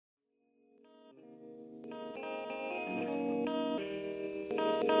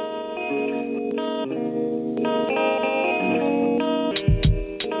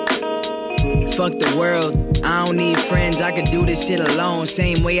fuck the world. I don't need friends, I could do this shit alone.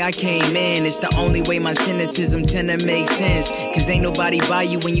 Same way I came in, it's the only way my cynicism tend to make sense. Cause ain't nobody buy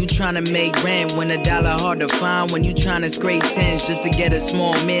you when you tryna make rent. When $1 hard to find, when you tryna scrape cents just to get a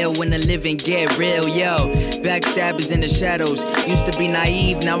small meal. When the living get real, yo. Backstabbers in the shadows, used to be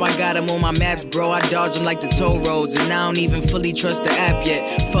naive, now I got them on my maps, bro. I dodge them like the toll roads, and I don't even fully trust the app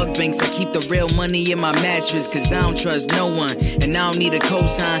yet. Fuck banks, I keep the real money in my mattress, cause I don't trust no one, and I don't need a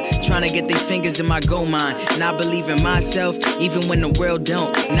cosign. Tryna get they fingers in my gold mine, and I believe in myself, even when the world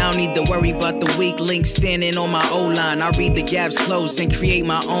don't. And I don't need to worry about the weak link standing on my O-line. I read the gaps close and create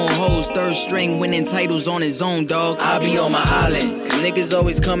my own holes. Third string winning titles on his own, dog. I be on my island, cause niggas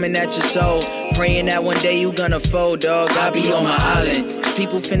always coming at your soul, praying that one day you gonna fold, dog. I be on my island, cause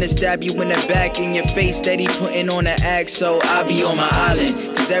people finna stab you in the back, in your face steady putting on the act. So I be on my island,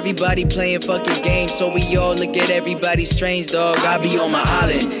 cause everybody playing fucking games, so we all look at everybody strange, dog. I be on my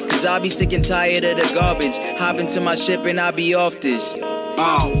island, cause I be sick and tired of the garbage. Hop into my ship and I be off this.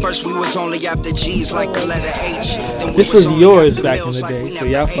 First we was only after G's like the letter H. This was yours back in the day, so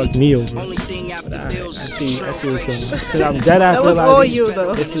y'all fucked me over. I see what's going on. Cause I'm dead ass. That was all you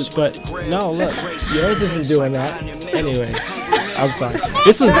though. This is, but no, look, yours isn't doing that. Anyway, I'm sorry.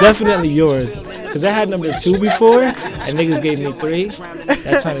 This was definitely yours, cause I had number 2 before, and niggas gave me 3.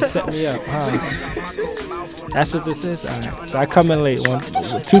 They're trying to set me up, huh? That's what this is. Alright, so I come in late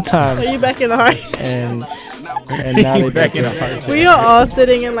 2 times. Are you back in the heart? And now they back in the heart. We are all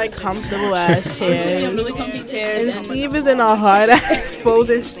sitting in like comfortable ass chairs. Sitting in really comfy chairs. And Steve is in a hard ass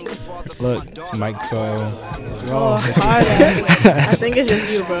folded. Look, microphone. What's wrong? Hard ass. I think it's just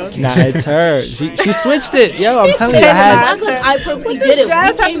you, bro. Nah, it's her. She switched it. Yo, I'm telling you, I purposely did it.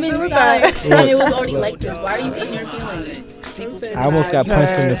 Jazz We came have to do inside that. and it was already like this. Why are you in your feelings? I almost got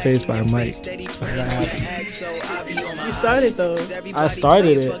punched in the face by Mike. You started though. I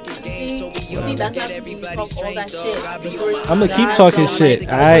started it. You see, that's not you talk all that shit before you I'm gonna keep die, talking die, shit.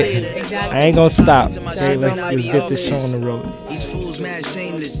 Exactly. I ain't gonna stop. Okay, let's get this show on the road. These fools mad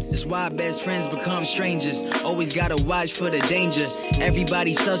shameless. That's why best friends become strangers. Always gotta watch for the danger.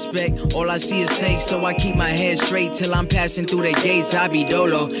 Everybody suspect. All I see is snakes, so I keep my head straight till I'm passing through the gates. I be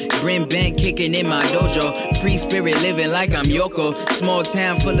dolo. Grim bent kicking in my dojo. Free spirit living like I'm Yoko. Small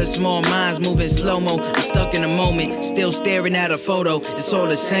town full of small minds moving slow-mo. I'm stuck in a moment, still staring at a photo. It's all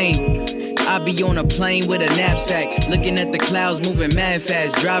the same. I be on a plane with a knapsack, looking at the clouds moving mad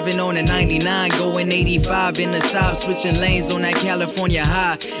fast. Driving on a 99, going 85 in the Saab, switching lanes on that California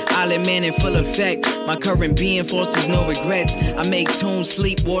high. Island man in full effect. My current being fosters no regrets. I make tunes,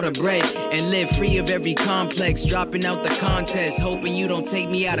 sleep, water, bread, and live free of every complex. Dropping out the contest, hoping you don't take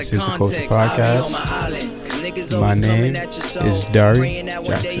me out of context. I be on my island, 'cause niggas My always name coming at your soul, is Dari praying that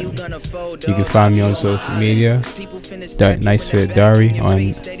one day Jackson. you gonna fold, You can find me on social media, Nice Fit Dari on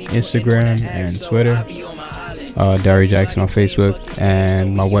Instagram and Twitter, Dari Jackson on Facebook,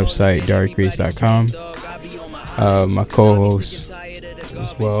 and my website, DariCreates.com. My co-host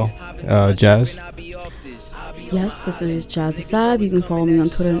as well, Jazz. Yes, this is Jazz Asav. You can follow me on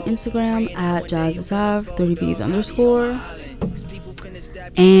Twitter and Instagram at JazzAsav, 30Vs_.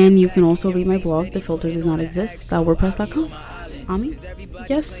 And you can also read my blog, The Filter Does Not Exist, .wordpress.com. Ami?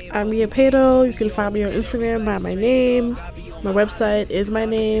 Yes, I'm Mia Pato. You can find me on Instagram by my name. My website is my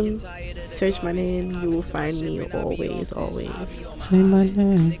name. Search my name. You will find me always. Say my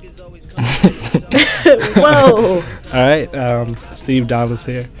name. Whoa. Alright, Steve Dollars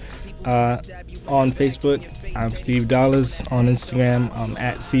here. On Facebook, I'm Steve Dollars. On Instagram, I'm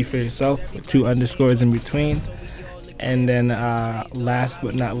at C for yourself with 2 underscores in between. And then last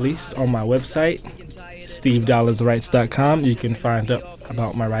but not least, on my website, SteveDollarsWrites.com, you can find out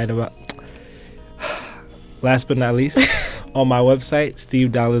about my write about. Last but not least, on my website,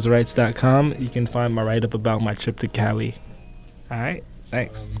 SteveDollarsWrites.com, you can find my write up about my trip to Cali. All right,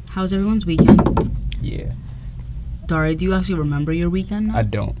 thanks. How's everyone's weekend? Yeah, Dari, do you actually remember your weekend now? I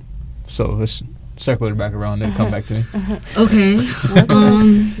don't. So let's circle it back around and come back to me. Okay. I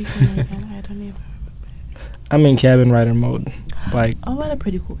don't even. I'm in cabin writer mode, like Oh, what a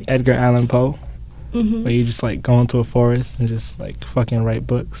pretty cool weekend. Edgar Allan Poe, Mm-hmm. where you just like go into a forest and just like fucking write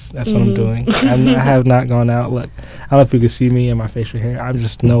books. That's what I'm doing. I have not gone out. Look, I don't know if you can see me and my facial hair. I'm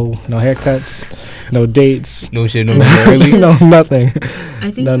just no haircuts, no dates, No shit, no early. no nothing.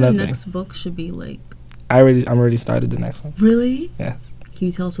 I think No, your nothing. next book should be like... I'm already started the next one. Really? Yes. Can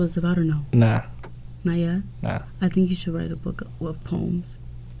you tell us what it's about or no? Nah. Not yet? Nah. I think you should write a book of poems.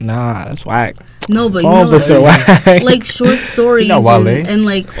 Nah, that's whack. No, but Poem books are whack. like short stories You know Wale. and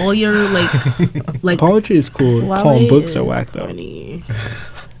like all your like Poetry is cool. Wale Poem books are is whack though. funny.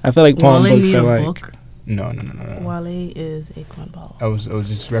 I feel like poem Wale books made are a like book. No. Wale is a cornball. I was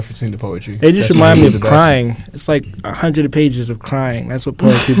just referencing the poetry. They just That's remind me the of best. crying. It's like 100 pages of crying. That's what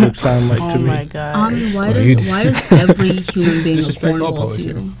poetry books sound like to Oh me. my god. Why So you is every human being a disrespect all cornball to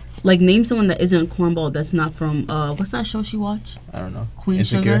poetry. you? Like, name someone that isn't a cornball that's not from what's that show she watched? I don't know. Queen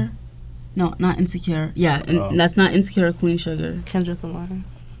Insecure? Sugar? No, not Insecure. Yeah, and Oh. that's not Insecure or Queen Sugar. Kendrick Lamar.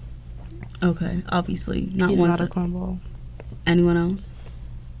 Okay, obviously. Not He's one. not a cornball. Anyone else?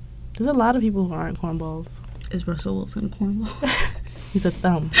 There's a lot of people who aren't cornballs. Is Russell Wilson a cornball? He's a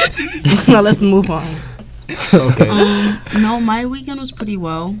thumb. Now let's move on. Okay. No, my weekend was pretty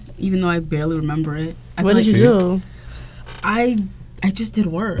well, even though I barely remember it. I What feel did you do? I just did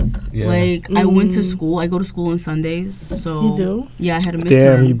work. Yeah. Like, I went to school. I go to school on Sundays, so You do? yeah, I had a midterm.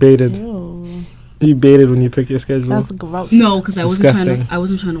 Damn, you baited. Ew. You baited when you pick your schedule. That's gross. No, because I It's wasn't trying disgusting. to. I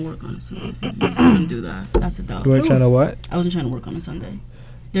wasn't trying to work on a Sunday. I wasn't trying to do that. That's a dub. You weren't trying to what? I wasn't trying to work on a Sunday.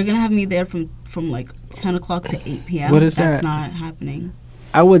 They're gonna have me there from like 10 o'clock to 8 p.m. What is That's that? not happening.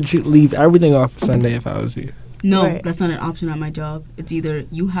 I would leave everything off Sunday if I was you. No, Right. that's not an option at my job. It's either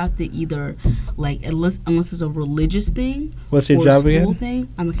you have to like unless it's a religious thing What's your or job a school again? thing.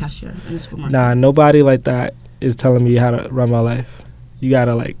 I'm a cashier in a supermarket. Nah, nobody like that is telling me how to run my life. You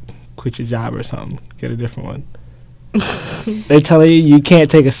gotta like quit your job or something. Get a different one. They telling you can't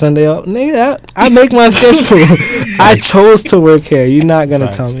take a Sunday off. Nigga, I make my schedule. I chose to work here. You're not gonna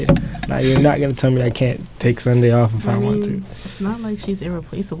Facts. tell me. Nah, you're not gonna tell me I can't take Sunday off if I want to. It's not like she's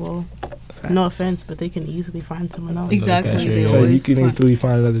irreplaceable. No offense, but they can easily find someone else. Exactly. cashier. They So you always can find- easily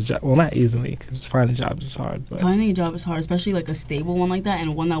find another job. Well, not easily, because finding jobs is hard. But Finding a job is hard, especially like a stable one like that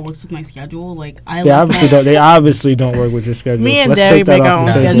and one that works with my schedule. Like I they like obviously that. don't. They obviously don't work with your schedule. Me and Let's Derry take that make our off own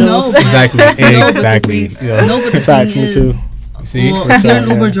the table. schedules. No, but- Exactly. No, but the Exactly. thing- Yeah. No, but the Facts, thing me is, too. See? well, Works you're out, an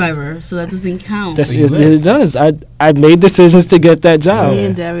Uber yeah. driver, so that doesn't count. That's, So you it does. I made decisions to get that job. Me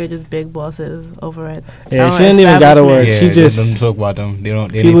and Derry are just big bosses over at Yeah, our she didn't even gotta work. establishment. Yeah, She don't just talk about them. They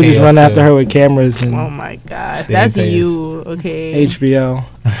don't. They people didn't just pay run us after to- her with cameras and Oh my gosh, They that's didn't pay us. you. Okay, HBO.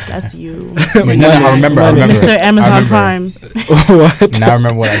 that's you. Wait, no, I remember. Mr. Amazon I remember. Prime. What? Now I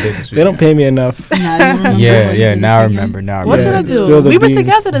remember what I did this week. They don't pay me enough. Now you remember Yeah, what you yeah. did Now I this remember. Now I What remember. did I Spill do? the We were beans.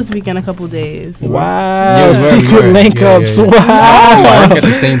 together this weekend a couple days. Wow, Yeah, we were, secret we were. link Yeah, ups. yeah, yeah. Wow. We work at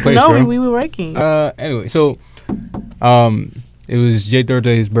the same place, No, bro. we were working. Anyway, so it was Jay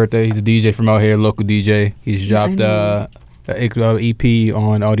Thursday's birthday. He's a DJ from out here, local DJ. He's dropped know. a EP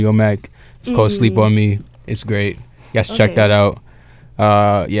on Audio Mac. It's called Sleep on Me. It's great. You guys should check Okay. that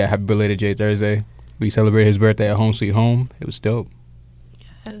out. Yeah, happy belated Jay Thursday. We celebrated his birthday at Home Sweet Home. It was dope.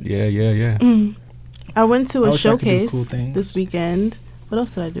 Yeah. I went to I a wish I could do showcase cool things. this weekend. What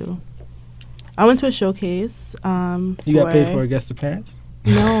else did I do? I went to a showcase. You got paid for a guest appearance?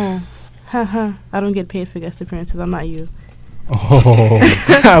 No. Haha. I don't get paid for guest appearances. I'm not you. Oh,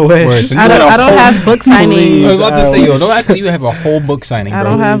 I wish. Word. So I don't have book I signings. was about to I say, yo, wish. don't act like you have a whole book signing, I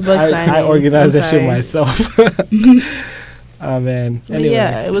bro. don't have book I signings. organized I'm that shit sorry. myself. Oh man. But Anyway.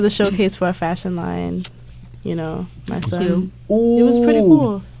 yeah, it was a showcase for a fashion line. You know, my son. Cute. It was pretty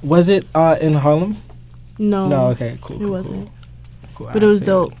cool. Was it in Harlem? No. No. Okay. Cool. It cool, wasn't. Cool. But it was I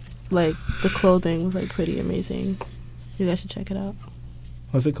dope. Like the clothing was like pretty amazing. You guys should check it out.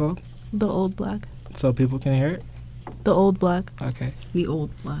 What's it called? The Old Black. So people can hear it. The Old Black. Okay. The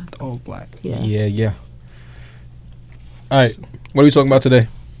old black. The Old Black. Yeah. Yeah. All right, what are we talking about today?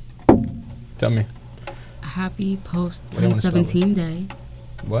 Tell me. Happy post I don't wanna spell 1017 day.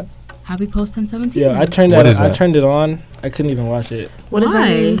 What? Happy post 1017 Yeah, I day. turned What that. is I that? turned it on. I couldn't even watch it. What does that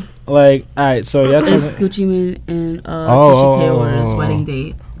Why? mean? Like, all right. So y'all It's talking. Gucci Mane and Oh, Keisha Kayor's wedding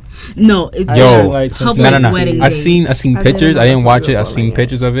date. No, it's I Yo, didn't like to public say- No. wedding I date. seen I didn't pictures. know I didn't that's watch what it. we I were seen calling it.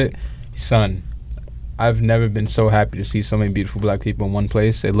 pictures of it. Son, I've never been so happy to see so many beautiful black people in one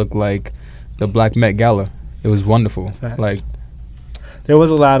place. It looked like the Black Met Gala. It was wonderful. Facts. Like There was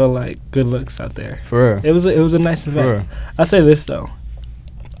a lot of like good looks out there. for real. It was a nice For event. real. I'll say this though.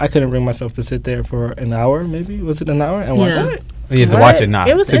 I couldn't bring myself to sit there for an hour. Maybe was it an hour and watch Yeah. it? You have to What? watch it now.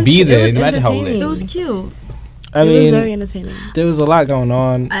 It was To be it there, was imagine how lit. entertaining. It was cute. I It was mean, very entertaining. there was a lot going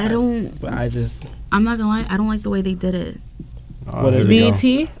on. But I just I'm not gonna lie. I don't like the way they did it. What here did we go. BET.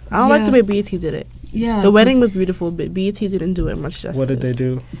 I don't like the Yeah. way BET did it. Yeah. The wedding was beautiful, but BET didn't do it much justice. what did they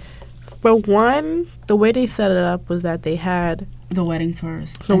do? For one, the way they set it up was that they had the wedding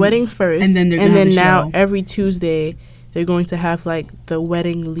first. the wedding first, and then they're gonna have the now show. every Tuesday they're going to have like the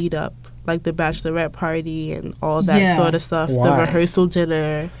wedding lead up, like the bachelorette party and all that Yeah. sort of stuff. The Why? rehearsal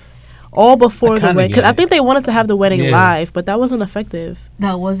dinner, all before the kinda wedding. get I it. think they wanted to have the wedding Yeah. live, but that wasn't effective.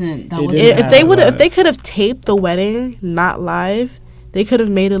 That wasn't. They That didn't wasn't. If they have would, that. if they could have taped the wedding not live, they could have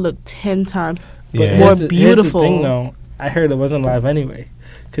made it look 10 times. But Yeah. more here's the beautiful. thing, though. I heard it wasn't live anyway,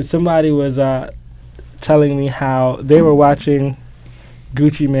 because somebody was telling me how they were watching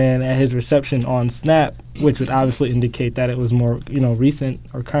Gucci Mane at his reception on Snap, which would obviously indicate that it was more, recent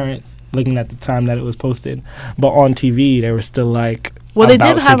or current, looking at the time that it was posted. But on TV, they were still like, well, they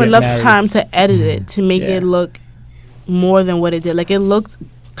did about to have get enough married. time to edit it to make Yeah. it look more than what it did. Like, it looked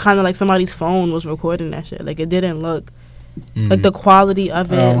kind of like somebody's phone was recording that shit. Like, it didn't look like the quality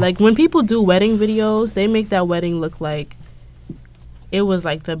of it. Oh. Like, when people do wedding videos, they make that wedding look like it was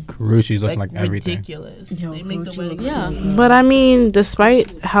like the Gucci's looking like everything. ridiculous. Yo, They make the Gucci wedding looks yeah. so But I mean,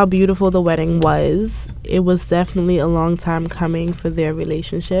 despite how beautiful the wedding was, it was definitely a long time coming for their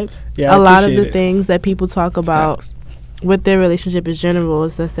relationship. Yeah, I A lot of appreciate the it. things that people talk about Facts. with their relationship in general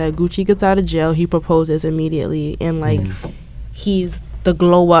is that Gucci gets out of jail, he proposes immediately, and like he's the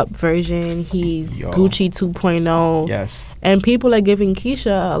glow up version. He's Yo. Gucci 2.0. Yes. And people are giving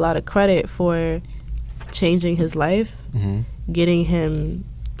Keisha a lot of credit for changing his life, getting him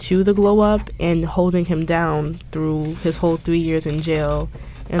to the glow up, and holding him down through his whole 3 years in jail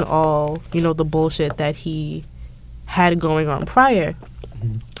and all, the bullshit that he had going on prior.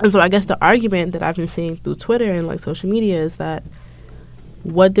 And so I guess the argument that I've been seeing through Twitter and like social media is that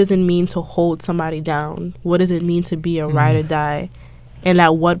what does it mean to hold somebody down? What does it mean to be a ride or die? And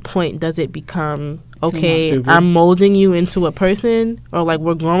at what point does it become, okay, Stupid. I'm molding you into a person, or like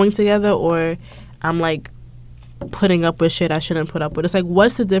we're growing together, or I'm like putting up with shit I shouldn't put up with? It's like,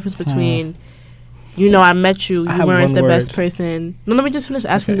 what's the difference between, I met you, I you have weren't one the best word. person. No, let me just finish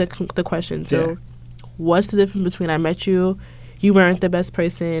asking Okay. the question. So, Yeah. what's the difference between I met you, you weren't the best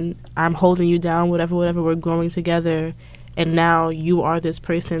person, I'm holding you down, whatever, we're growing together, and now you are this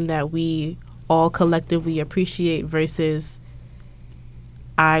person that we all collectively appreciate, versus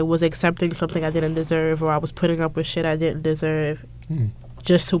I was accepting something I didn't deserve, or I was putting up with shit I didn't deserve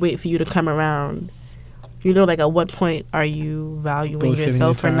just to wait for you to come around. Like, at what point are you valuing Bullshitting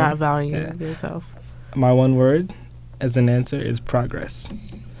yourself your or time. not valuing Yeah. yourself? My one word as an answer is progress.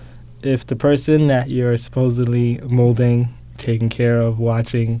 If the person that you're supposedly molding, taking care of,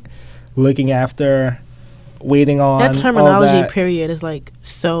 watching, looking after, waiting on, That terminology, all that, period, is like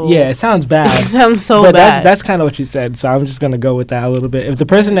so. yeah, it sounds bad. It sounds so but bad. that's kind of what you said, so I'm just gonna go with that a little bit. If the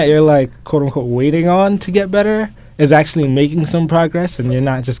person that you're like quote unquote waiting on to get better is actually making some progress, and you're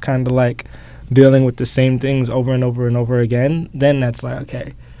not just kind of like dealing with the same things over and over and over again, then that's like,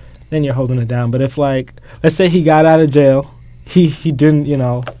 okay, then you're holding it down. But if, like, let's say he got out of jail, he didn't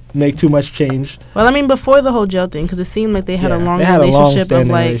make too much change. Well, I mean, before the whole jail thing, because it seemed like they had a long they had relationship a of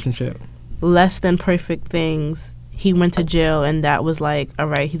long-standing like relationship. less than perfect things. He went to jail, and that was like, all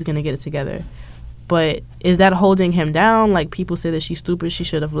right, he's gonna get it together. But is that holding him down? Like, people say that she's stupid, she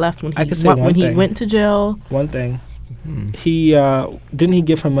should have left when I he could say when one he thing. went to jail. One thing, he didn't he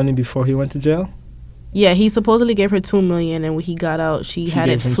give her money before he went to jail? Yeah, he supposedly gave her $2 million, and when he got out, she had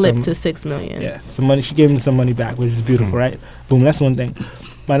it gave him flipped some- to $6 million. Yeah, some money. She gave him some money back, which is beautiful, right? Boom. That's one thing.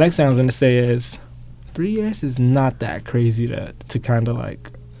 My next thing I was gonna say is, 3 years is not that crazy to kind of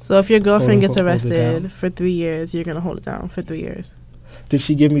like. So if your girlfriend gets Hold it down. arrested for 3 years, you're gonna hold it down for 3 years. Did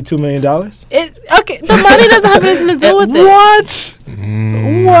she give me $2 million? Okay, the money doesn't have anything to do with it. What?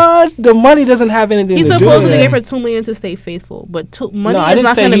 What? The money doesn't have anything He to do with supposedly it. gave her $2 million to stay faithful, but money No, I is didn't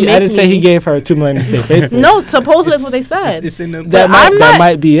not say gonna he. make I didn't say me- he gave her $2 million to stay faithful. No, supposedly that's what they said. It's in the that I'm that not-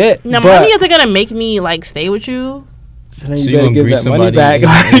 might be it. Now, but money isn't gonna make me like stay with you. so then So you you better gonna give grease that money back.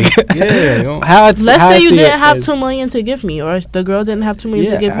 somebody yeah, you know. How it's, Let's how I say you see didn't it have is- $2 million to give me, or the girl didn't have $2 million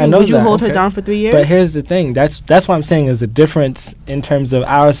Yeah, to give I me. know Would you that, hold her okay. down for 3 years? But here's the thing. That's why I'm saying is a difference in terms of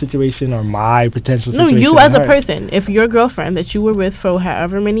our situation or my potential no, situation. you as a and hers. person. If your girlfriend that you were with for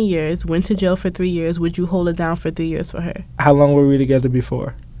however many years went to jail for 3 years, would you hold it down for 3 years for her? How long were we together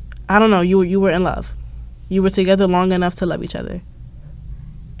before? I don't know. You were in love. You were together long enough to love each other.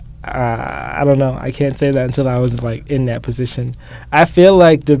 I don't know. I can't say that until I was like in that position. I feel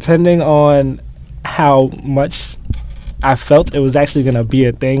like depending on how much I felt it was actually gonna be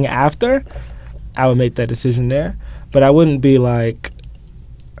a thing after, I would make that decision there. But I wouldn't be like,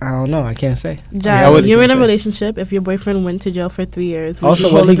 I don't know. I can't say. Jazz, I would- you're in a say. relationship. If your boyfriend went to jail for 3 years, would Also,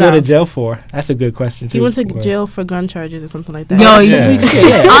 you what hold he it go to down? jail for? That's a good question too. He went to Well, jail for gun charges or something like that. Yo,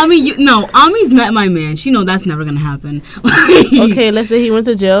 Yeah. Ami, Ami's met my man. She know that's never gonna happen. Okay, let's say he went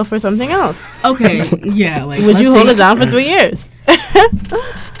to jail for something else. Okay, yeah. Like, Would let's you hold say- it down for 3 years?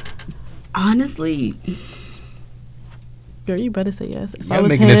 Honestly, Girl, you better say yes. If Y'all I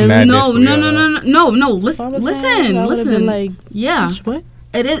was making him, this mad no. difficult, y'all. Listen, if I was listen, him, I would've been listen. like, Yeah, "Bitch, what?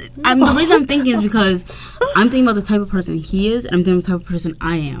 it is. The reason I'm thinking is because I'm thinking about the type of person he is, and I'm thinking about the type of person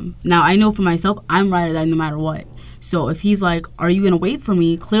I am. Now, I know for myself, I'm right at that no matter what. So if he's like, "Are you gonna wait for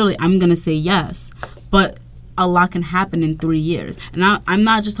me?" Clearly, I'm gonna say yes. But a lot can happen in 3 years, and I'm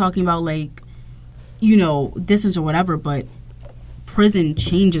not just talking about like distance or whatever, but prison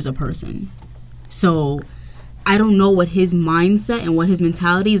changes a person. So I don't know what his mindset and what his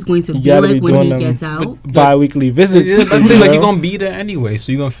mentality is going to be like when he gets out. Bi-weekly visits. Let's say like you're gonna be there anyway,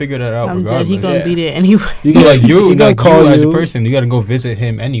 so you're gonna figure that out I'm regardless. dead. He gonna be there anyway. You gonna call as a you. person. You gotta go visit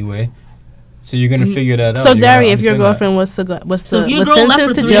him anyway. So you're gonna figure that out. So Dari, if your girlfriend was sentenced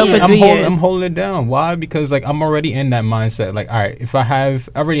to jail for 3 years, I'm holding it down. Why? Because like I'm already in that mindset. Like, all right, if I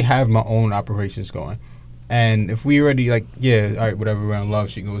already have my own operations going, and if we already like, yeah, all right, whatever, we're in love,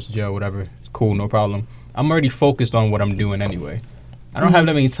 she goes to jail, whatever, it's cool, no problem. I'm already focused on what I'm doing anyway. I don't have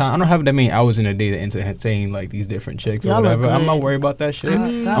that many time. I don't have that many hours in a day to entertain like these different chicks or whatever. I'm not worried about that shit.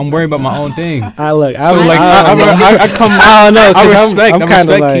 I'm worried about my own thing. I don't know. I'm I respect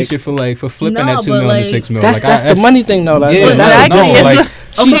Keisha for flipping that $2 million to $6 million. That's the money thing though.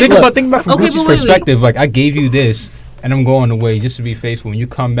 Think about from Gucci's perspective. Like I gave you this, and I'm going away just to be faithful. When you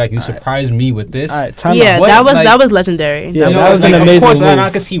come back, you surprise me with this. That was legendary. Yeah, that was an amazing move. Of course, I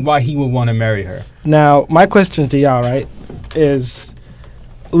can see why he would want to marry her. Now, my question to y'all, right, is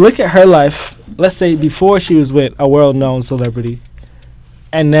look at her life. Let's say before she was with a world-known celebrity,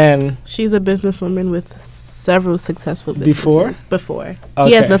 and then she's a businesswoman with several successful businesses. Before. Okay.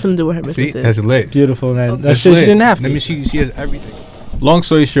 He has nothing to do with her businesses. See, that's lit. Beautiful, man. Okay. That shit she didn't have to. Let me see. She has everything. Long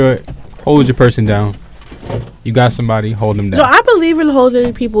story short, hold your person down. You got somebody, hold them down. No, I believe in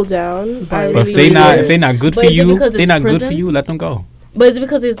holding people down. But if they not good for you, they're not good for you. Let them go. But is it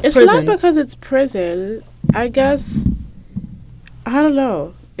because it's prison? It's not because it's prison. I guess I don't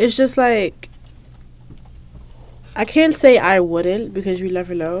know. It's just like I can't say I wouldn't because you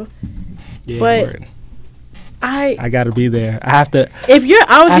never know. Yeah, but word. I gotta be there. I have to. If you're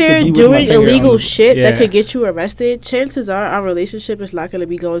out here doing illegal shit that could get you arrested, chances are our relationship is not gonna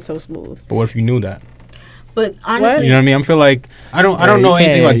be going so smooth. But what if you knew that? But honestly, you know what I mean. I feel like I don't know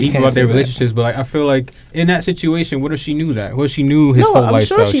anything about their relationships, but like I feel like in that situation, what if she knew that? What if she knew his whole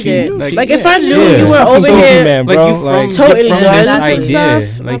lifestyle? Sure she did. Like if I knew you were over here, man, bro. Like you from this idea,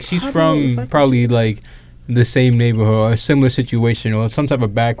 like she's from probably like the same neighborhood or a similar situation or some type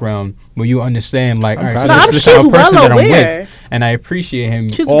of background where you understand like, all right, so this is the type of person that I'm with, and I appreciate him.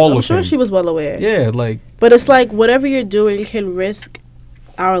 I'm sure she was well aware. Yeah, like. But it's like whatever you're doing can risk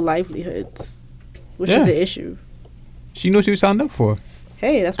our livelihoods, which is the issue. She knew she was signed up for.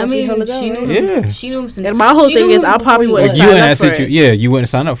 Hey, that's what she held it down. She knew him. She knew him. And my whole thing is I probably wouldn't sign up for it. Yeah, you wouldn't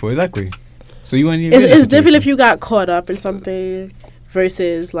sign up for it, exactly. So you wouldn't. It's different if you got caught up in something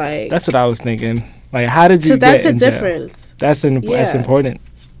versus like. That's what I was thinking. Like, how did you get in jail? Difference. That's important.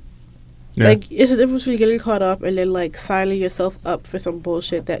 Yeah. Like, it's a difference between getting caught up and then, like, signing yourself up for some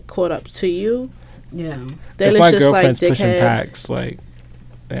bullshit that caught up to you. Yeah. Then if my girlfriend's pushing packs, like,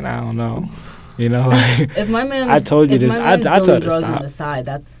 then I don't know. You know, like. If my man. I told you this. I told her to drugs stop. On the side,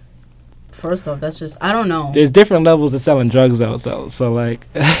 that's. First off, that's just. I don't know. There's different levels of selling drugs, though. So, like.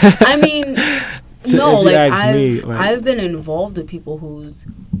 I mean. No, like I've been involved with people who's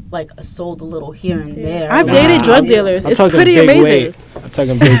like sold a little here and there. I've dated drug dealers. It's pretty amazing. I'm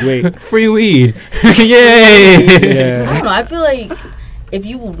talking big weight. Free weed. Yay! Yeah. I don't know. I feel like if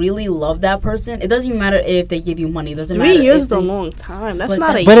you really love that person, it doesn't even matter if they give you money. It doesn't matter. 3 years is a long time. That's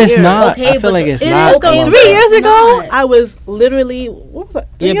not a year. But it's not. Okay, I feel like it's not. Okay, 3 years ago, I was literally, what was that?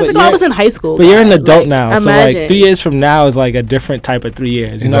 3 years ago, I was in high school. But you're an adult now. So, like, 3 years from now is, like, a different type of 3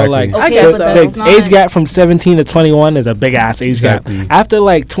 years. You know, like, I guess the age gap from 17 to 21 is a big-ass age gap. After,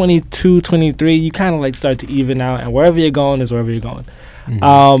 like, 22, 23, you kind of, like, start to even out. And wherever you're going is wherever you're going.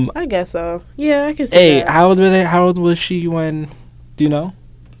 I guess so. Yeah, I can see that. How old was she when, do you know?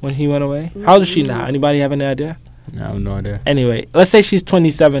 When he went away? How old is she now? Anybody have any idea? No, I have no idea. Anyway, let's say she's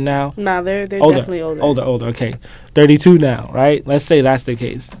 27 now. Nah, they're definitely older. Older, okay. 32 now, right? Let's say that's the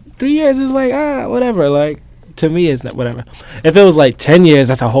case. 3 years is like, whatever. Like, to me, it's not whatever. If it was like 10 years,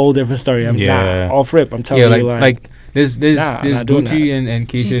 that's a whole different story. I'm not off rip. I'm telling you, like there's Gucci and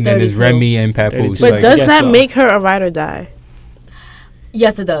Keisha, and then there's Remy and Papoose. But like, does that make her a ride or die?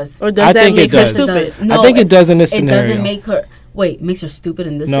 Yes, it does. Or does that make her stupid? No, I think it does in this scenario. It doesn't make her... Wait, makes her stupid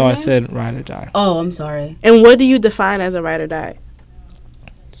in this scenario? No, I said ride or die. Oh, I'm sorry. And what do you define as a ride or die?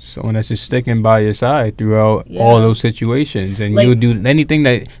 Someone that's just sticking by your side throughout all those situations, and like, you'll do anything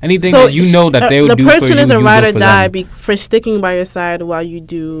that you know that they'll do for you. The person is a ride or die for sticking by your side while you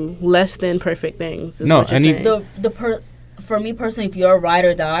do less than perfect things. For me personally, if you're a ride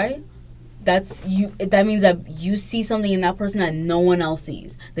or die, that's you. That means that you see something in that person that no one else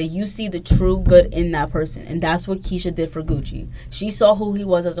sees. That you see the true good in that person, and that's what Keisha did for Gucci. She saw who he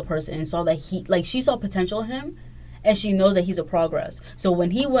was as a person and saw that she saw potential in him, and she knows that he's a progress. So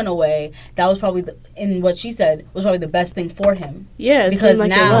when he went away, that was probably, in what she said, was probably the best thing for him. Yeah, because like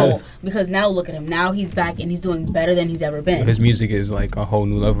now look at him. Now he's back and he's doing better than he's ever been. His music is like a whole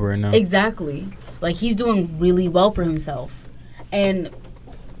new level right now. Exactly. Like, he's doing really well for himself. And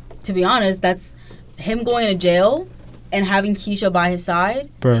to be honest, that's him going to jail and having Keisha by his side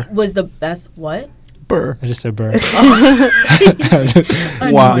was the best. What? Burr. I just said burr.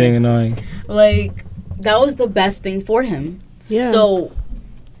 Wow. Being annoying. Like, that was the best thing for him. Yeah. So,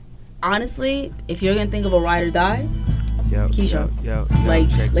 honestly, if you're going to think of a ride or die, it's Keisha.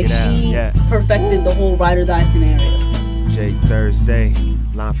 Like she perfected the whole ride or die scenario. Jake Thursday,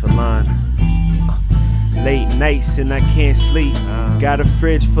 line for line. Late nights and I can't sleep. Got a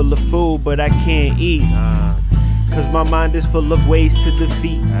fridge full of food, but I can't eat. Cause my mind is full of ways to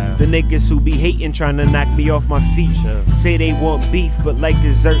defeat the niggas who be hating, trying to knock me off my feet. Say they want beef, but like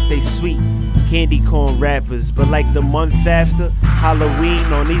dessert, they sweet. Candy corn rappers, but like the month after Halloween,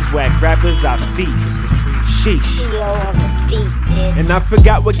 on these whack rappers I feast. Sheesh. And I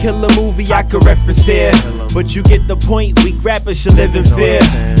forgot what killer movie I could reference here, but you get the point, weak rappers should live in fear.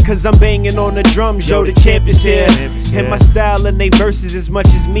 Cause I'm banging on the drums, yo, the champ is here. And my style and they verses as much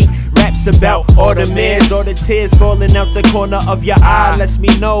as me raps about all the mans, all the tears falling out the corner of your eye. Lets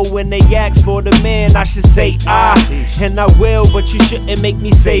me know when they ask for the man, I should say and I will, but you shouldn't make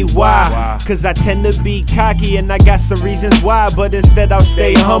me say why. Cause I tend to be cocky and I got some reasons why, but instead I'll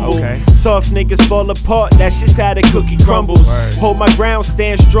stay humble. Soft niggas fall apart, that's just how the cookie crumbles. Hold my ground,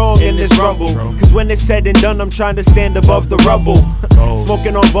 stand strong in this rumble. Cause when it's said and done, I'm trying to stand above the rubble.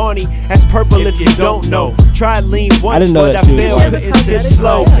 Smoking on Barney, that's purple if you don't know. Try lean once, but I fail cause it sits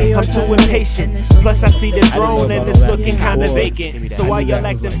slow. I'm too impatient, plus I see the throne and it's looking kinda vacant. So why y'all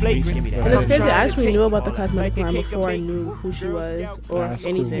acting flagrant? And it's crazy, I actually knew about the cosmetic line before I knew who she was or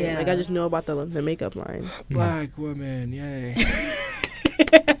anything. Yeah. Like, I just knew about the makeup line. Black woman, yay.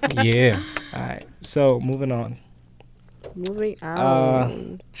 Yeah. Alright, so moving on. Moving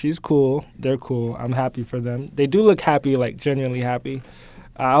on. She's cool. They're cool. I'm happy for them. They do look happy, like genuinely happy.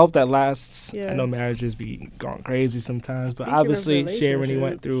 I hope that lasts. Yeah. I know marriages be going crazy sometimes, but Speaking of obviously Sharoni went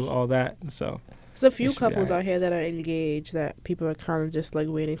relationships, through all that, so there's a few Yes, couples yeah. out here that are engaged that people are kind of just like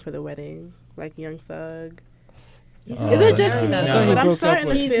waiting for the wedding, like Young Thug. He's Oh, not Is it just gonna me? marry no. that He But girl. I'm broke up starting to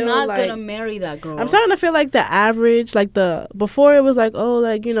with- He's feel not like gonna marry that girl. I'm starting to feel like the average, like before it was like, oh,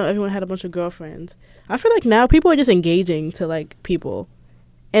 like, you know, everyone had a bunch of girlfriends. I feel like now people are just engaging to like people,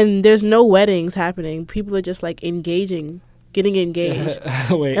 and there's no weddings happening. People are just like engaging, getting engaged,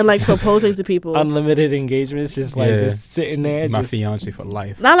 wait, and like proposing to people. unlimited engagements, just like Yeah. just sitting there. My Just, fiance for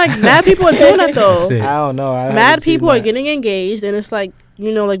life. Not like mad people are doing that though. That's it. I don't know. I Mad haven't seen people are that. getting engaged, and it's like,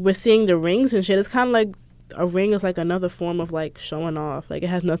 you know, like we're seeing the rings and shit. It's kind of like a ring is like another form of like showing off. Like it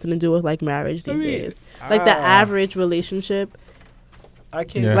has nothing to do with like marriage these days. Like the average relationship, I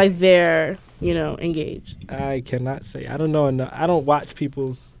can't. Yeah. like they're, you know, engaged. I cannot say. I don't know enough. I don't watch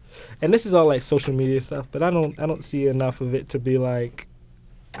people's, and this is all like social media stuff. But I don't see enough of it to be like,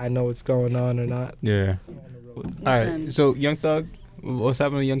 I know what's going on or not. Yeah. All Listen. right. So Young Thug, what's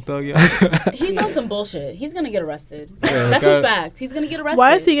happening to Young Thug? Yeah. He's on some bullshit. He's gonna get arrested. Yeah, That's okay. a fact. He's gonna get arrested.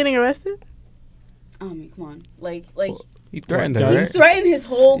 Why is he getting arrested? I mean, come on. Like He threatened What, her, does- right? he threatened his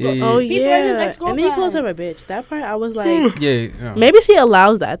whole. Yeah, yeah, Oh yeah. He threatened his yeah, ex-girlfriend. and then he calls her a bitch. That part I was like, Yeah. maybe she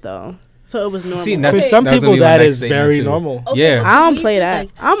allows that though, so it was normal. See, For that's- some that was people, gonna be my that next is statement, very too. normal. Yeah. I don't He's play just that. like,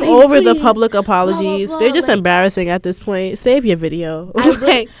 I'm "Babe, over the please, public blah, blah, apologies. blah," They're just like- embarrassing at this point. Save your video. I really-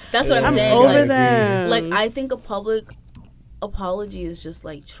 Like, That's what I'm I'm saying. over Like, them. like I think a public apology is just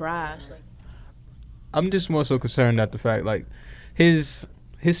like trash. Like, I'm just more so concerned at the fact, like, his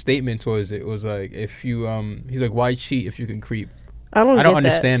statement towards it was like, if you he's like, why cheat if you can creep? I don't. I don't get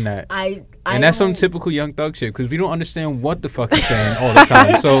understand that. I And that's some don't- typical Young Thug shit because we don't understand what the fuck he's saying all the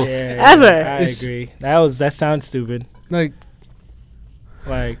time. So Ever. I It's- agree. That sounds stupid. like,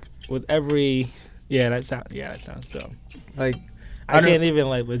 Like with every, that sounds dumb. like I don't- can't even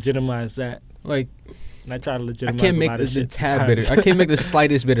like legitimize that. like And I try to I legitimize. can't a make lot the of shit tad bit. sometimes. I can't make the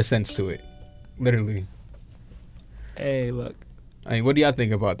slightest bit of sense to it. Literally. Hey, look, I mean, what do y'all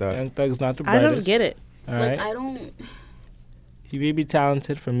think about that? Young Thug's not the I brightest. don't get it. All Like right, I don't. he may be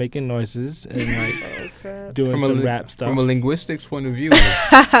talented for making noises and like Okay. doing From a some li- rap stuff. From a linguistics point of view,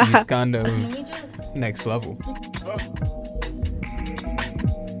 he's kind of Can we just? next level.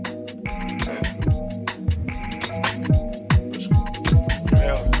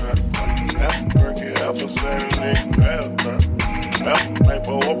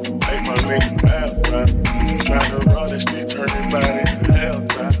 Trying to run this shit, turn it body hell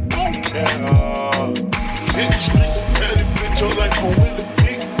time. Yeah, hit the streets, tell the bitch, I'm like a Willie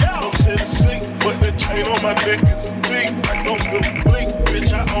Dick. Don't tell the sick, but they try chain on my neck is a T. I don't feel blink,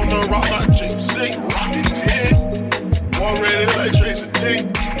 bitch. I own the rock, not JC. Rocket 10. Already like Tracy T.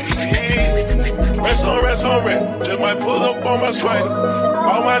 Yeah. Rest on rest. Just might pull up on my strider.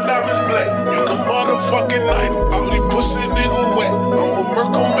 All my diamonds black. You can motherfucking night. All these pussy niggas wet. I'ma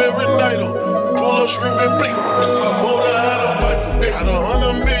murk 'em every night. Pull up screaming blink. My motor had a fight. Got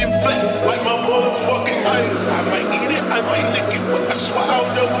 100 million flat. Like my motherfucking idol. I might eat it, I might lick it, but I swear I'll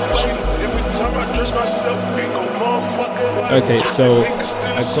never bite it. Every time I dress myself, it go motherfucking right. Okay, so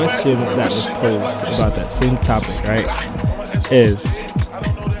a question that was posed about that same topic, right, is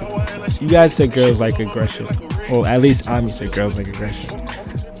you guys said girls like aggression. Well, at least Ami said girls like aggression.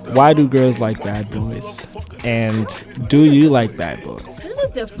 Why do girls like bad boys? And do you like bad boys? There's a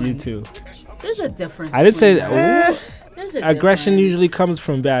difference. You too. There's a difference. I didn't say There's a aggression difference. usually comes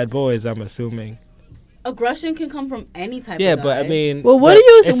from bad boys, I'm assuming. Aggression can come from any type Yeah, of guy. but I mean, Well, what but do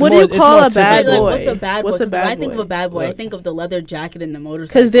you it's what do you more- call a it's more bad typical. boy? Like, what's a bad boy? What's a 'Cause when I bad think of boy? a bad boy, I Look. think of the leather jacket and the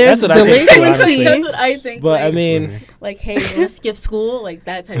motorcycle. Because there's That's what I think too, delinquency. honestly. That's what I think. But like, I mean, like, hey, you wanna skip school? Like,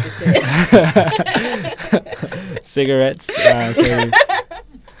 that type of shit. cigarettes.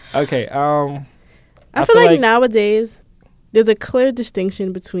 Okay. I feel like nowadays there's a clear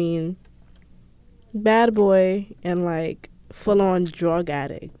distinction between bad boy and like full on drug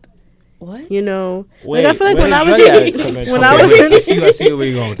addict. What? You know, Wait, like I feel like where when I did was drug addicts come in? when I was I see where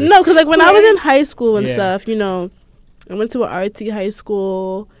you're going with this. no, because like when I was in high school and Yeah. stuff, you know, I went to an RT high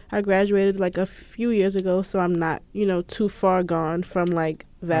school. I graduated like a few years ago, so I'm not, you know, too far gone from like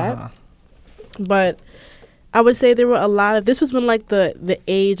that. Uh-huh. But I would say there were a lot of, this was when like the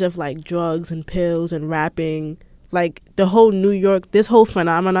age of like drugs and pills and rapping, like the whole New York, this whole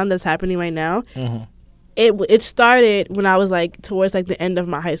phenomenon that's happening right now. Mhm. It started when I was like towards like the end of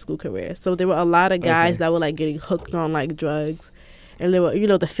my high school career. So there were a lot of guys Okay. that were like getting hooked on like drugs, and there were, you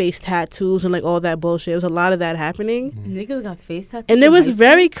know, the face tattoos and like all that bullshit. There was a lot of that happening, Niggas got face tattoos. and it in was high school?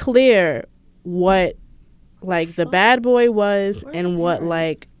 very clear what like the bad boy was and what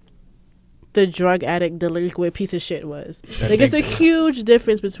like the drug addict delinquent piece of shit was. Like it's a huge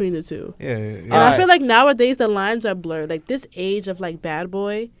difference between the two. Yeah. And I feel like nowadays the lines are blurred. Like this age of like bad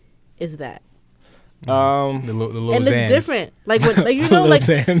boy is that. The little And it's Xans. different. Like when, like you know, like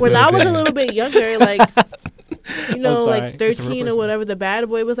Lil when I was a Xans. little bit younger, like you know, sorry. like It's a 13 or person. whatever, the bad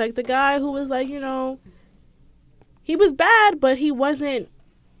boy was like the guy who was like, you know, he was bad, but he wasn't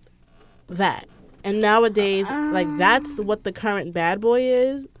that. And nowadays, like that's what the current bad boy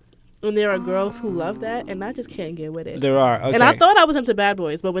is. And there are girls who love that, and I just can't get with it. There are. Okay. And I thought I was into bad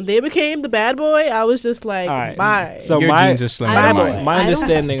boys, but when they became the bad boy, I was just like, All right. bye. So Your my jeans just like I don't- mine. my I don't-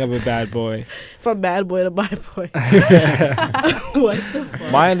 understanding of a bad boy, From bad boy to bad boy. What the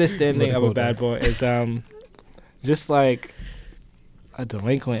fuck? my understanding of a Hold on. bad boy is just like a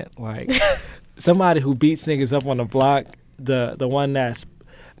delinquent, like somebody who beats niggas up on the block. The one that's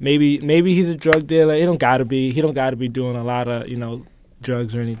maybe he's a drug dealer. He don't gotta be doing a lot of, you know,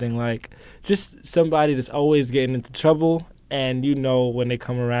 drugs or anything. Like just somebody that's always getting into trouble, and you know when they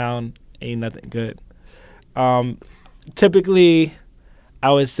come around ain't nothing good. Typically I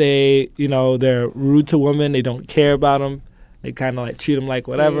would say, you know, they're rude to women, they don't care about them, they kind of like treat them like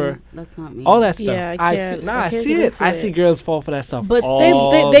whatever. See, that's not me. All that stuff. Yeah, I can't- see, I can't see get it. into I it. see girls fall for that stuff. But all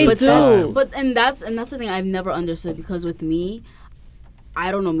they the do. time. But and that's the thing I've never understood, because with me,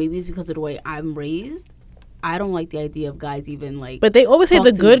 I don't know, maybe it's because of the way I'm raised. I don't like the idea of guys even like. But they always say Talk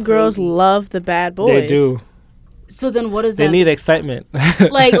the to me good girls crazy. love the bad boys. They do. So then what is They that? need excitement.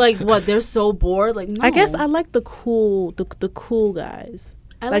 like what? They're so bored. Like no. I guess I like the cool guys.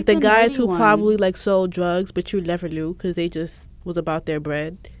 I Like the guys nerdy who probably ones. like sold drugs, but you never knew because they just was about their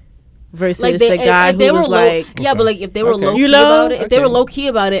bread. Versus like the guy if they who were was low, like, yeah, but like if they were Okay. low You key know? about it, if they were Okay. low key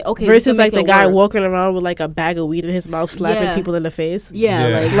about it, okay. we versus can like make the it guy work. walking around with like a bag of weed in his mouth, slapping Yeah. people in the face. Yeah,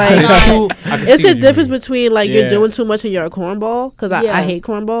 Yeah. like, Like, not- I can It's see a what you difference mean. between like Yeah. you're doing too much and you're a cornball, because Yeah. I hate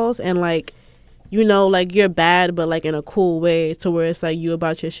cornballs, and like, you know, like you're bad, but like in a cool way, to where it's like you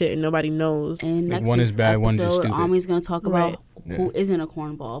about your shit and nobody knows. and Like, next one is week's bad, one just episode, stupid. Ami's gonna talk about Right. who isn't a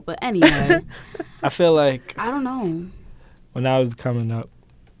cornball. But anyway, I feel like I don't know. when I was coming up,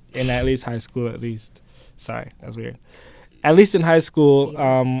 in at least high school, at least. Sorry, that's weird. At least in high school,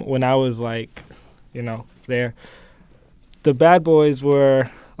 Yes. when I was like, you know, there, the bad boys were,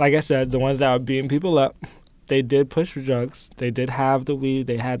 like I said, the ones that were beating people up. They did push for drugs. They did have the weed.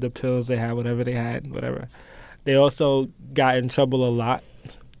 They had the pills. They had whatever they had, whatever. They also got in trouble a lot.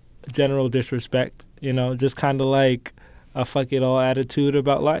 General disrespect, you know, just kind of like a fuck it all attitude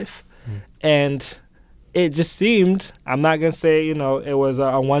about life. And it just seemed, I'm not going to say, you know, it was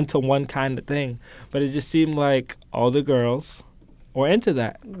a one-to-one kind of thing, but it just seemed like all the girls or into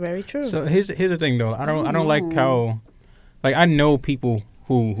that. Very true. So here's the thing though. I don't like how, like, I know people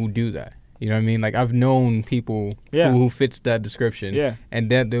who do that. You know what I mean? Like, I've known people who fits that description. Yeah.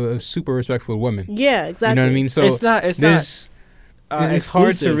 And that they're super respectful women. Yeah, exactly. You know what I mean? So it's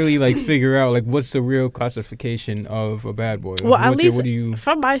hard to really like figure out like what's the real classification of a bad boy. Well, at least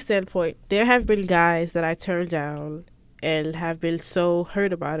from my standpoint, there have been guys that I turned down and have been so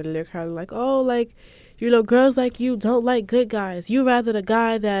hurt about it. And they're kind of like, oh, like, you know, girls like you don't like good guys. You rather the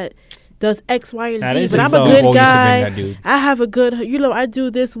guy that does X, Y, and Z. But I'm a good guy. I have a good, you know, I do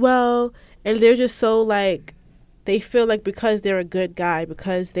this well. And they're just so, like, they feel like because they're a good guy,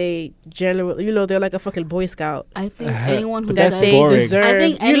 because they generally, you know, they're like a fucking Boy Scout. I think anyone who says they deserve, I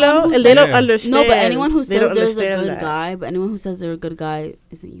think anyone you know, who and they don't understand. No, but anyone who says there's a good that. guy, but anyone who says they're a good guy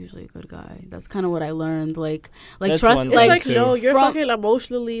isn't usually a good guy. That's kind of what I learned. Like That's trust, it's like no, you're fucking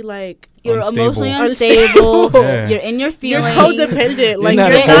emotionally like. You're emotionally unstable. Yeah. You're in your feelings. You're codependent. Like you're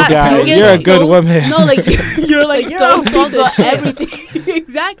not a good guy. You're a good woman. No, like you're like so soft about everything.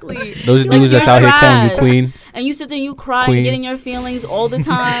 Exactly. Those dudes that's out here calling you queen. And you sit there and you cry and get in your feelings all the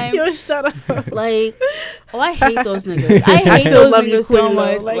time. Yo, shut up. Like, I hate those niggas. I hate those niggas so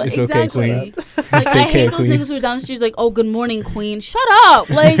much. Like, it's exactly. okay, queen. Like, I hate those niggas who are down the street like, oh, good morning, queen. Shut up.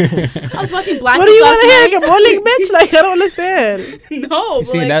 Like, I was watching Black. What do you want to hear? Good morning, bitch. Like, I don't understand. No. You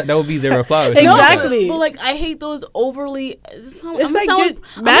see, that would be their reply. Exactly. But like, I hate those overly. It's like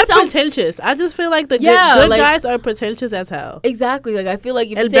mad pretentious. I just feel like the good guys are pretentious as hell. Exactly. Like, I feel like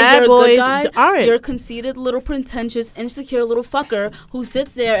if you say you're a good guy, you're a conceited little pretentious, insecure little fucker who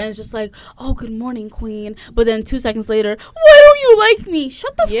sits there and is just like, oh, good morning, queen. But then 2 seconds later, why don't you like me?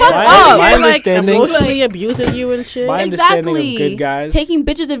 Shut the fuck up. My understanding, like emotionally abusing you and shit. My understanding of good guys, taking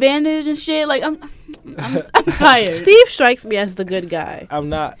bitches advantage and shit. Like, I'm tired. Steve strikes me as the good guy. I'm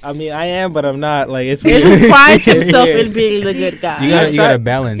not. I mean, I am, but I'm not. Like, it's he prides himself in being the good guy. You gotta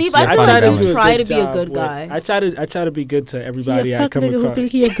balance. Steve, I feel like you try to be a good guy. I try to be good to everybody I come across. Who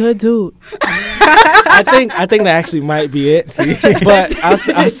think he a good dude. I think that actually might be it. But I'll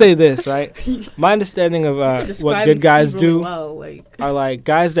say this, right? My understanding of what good guys do are like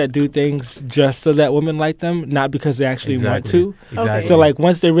guys that do things just so that women like them, not because they actually want to. Exactly. So like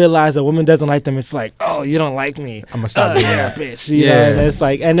once they realize a woman doesn't like them, it's like, oh, you don't like me. I'm gonna stop doing that, bitch. You know, and it's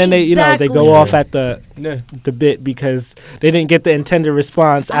like, and then they go off at the bit because they didn't get the intended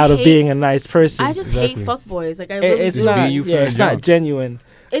response out of being a nice person. I just hate fuckboys. Like, I really it's not. It's not genuine.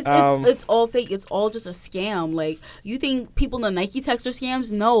 It's all fake. It's all just a scam. Like, you think people in the Nike text are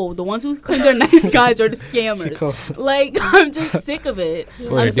scams? No, the ones who claim they're nice guys are the scammers. Like, I'm just sick of it. I'm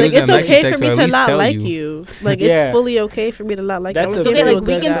just like, it's okay for me to not like you. Like, it's fully okay for me to not like you. It's okay. Like,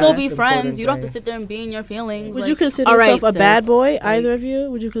 we can still be friends. You don't have to sit there and be in your feelings. Would you consider yourself a bad boy? Either of you?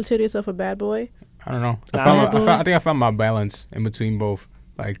 Would you consider yourself a bad boy? I don't know. I think I found my balance in between both.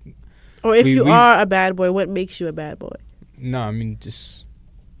 Like, or if you are a bad boy, what makes you a bad boy? No, I mean just.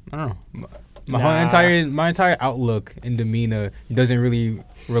 I don't know. My entire outlook and demeanor doesn't really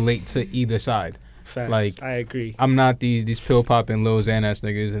relate to either side. Facts. Like, I agree. I'm not these pill popping Lil Xanax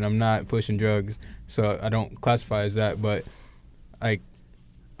niggas, and I'm not pushing drugs, so I don't classify as that. But like,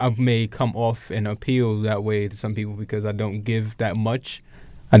 I may come off and appeal that way to some people because I don't give that much.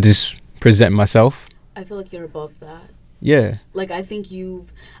 I just present myself. I feel like you're above that. Yeah. Like, I feel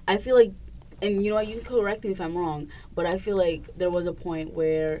like. And you know what, you can correct me if I'm wrong, but I feel like there was a point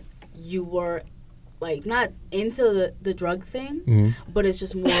where you were, like, not into the drug thing, but it's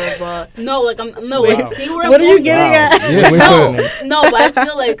just more of a see where I'm what are you getting at? Yeah, no, but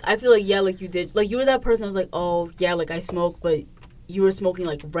I feel like yeah, like you did, like you were that person that was like, oh yeah, like I smoke, but you were smoking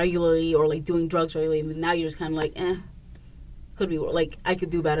like regularly or like doing drugs regularly, but now you're just kind of like, could be like I could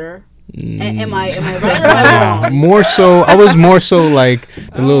do better. Am I right or am I wrong? More so, I was more so like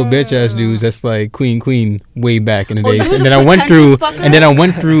the little bitch ass dudes that's like queen way back in the days, and then I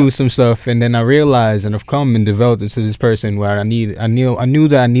went through some stuff, and then I realized and I've come and developed into this person where I knew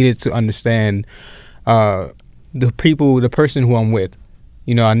that I needed to understand the person who I'm with.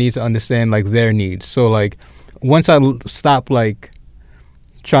 You know, I need to understand like their needs. So like once I stop like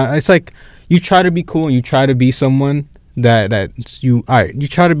trying, it's like you try to be cool and you try to be someone. You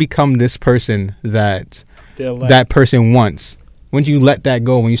try to become this person that that person wants. When you let that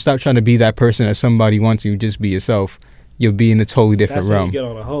go, when you stop trying to be that person that somebody wants, you just be yourself. You'll be in a totally different realm. That's when you get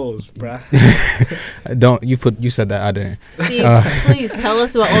on the hose, bruh. You said that, I didn't. Steve, please tell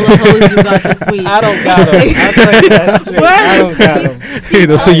us about all the hoes you got this week. I don't got them. I'll tell you that straight. I don't got them. Steve,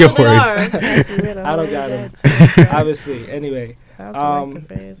 those are your words. I don't got them. Obviously. Anyway,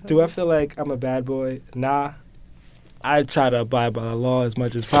 do I feel like I'm a bad boy? Nah. I try to abide by the law as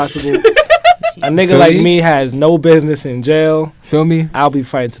much as possible. A nigga Feel like me? me has no business in jail. Feel me? I'll be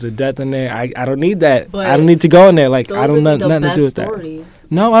fighting to the death in there. I don't need that. But I don't need to go in there. Like, Those I don't would be the nothing to do best with that. stories.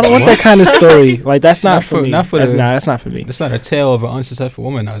 No, I don't want that kind of story. Like, that's not, for me. Not for that's the, not for me. That's not a tale of an unsuccessful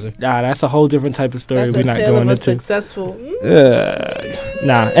womanizer. Nah, that's a whole different type of story That's we're the not tale going of a into. successful.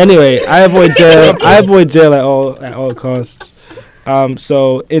 Nah. Anyway, I avoid jail. I avoid jail at all costs.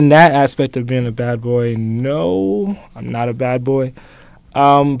 So in that aspect of being a bad boy, no, I'm not a bad boy.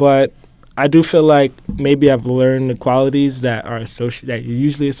 But I do feel like maybe I've learned the qualities that are that you're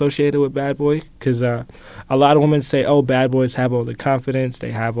usually associated with bad boy. Because a lot of women say, "Oh, bad boys have all the confidence.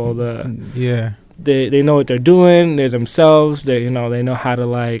 They have all the They know what they're doing. They're themselves. They know how to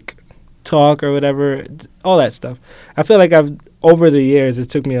like talk or whatever. All that stuff. I feel like I've over the years. It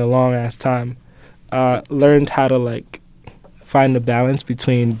took me a long ass time. Learned how to like find the balance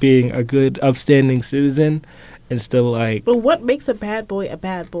between being a good, upstanding citizen and still like. But what makes a bad boy a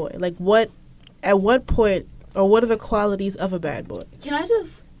bad boy? Like at what point, or what are the qualities of a bad boy? Can I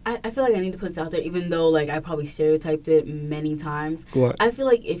just... I feel like I need to put this out there, even though like I probably stereotyped it many times. What? I feel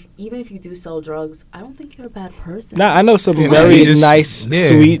like even if you do sell drugs, I don't think you're a bad person. Nah, I know some Yeah, very just- nice, yeah.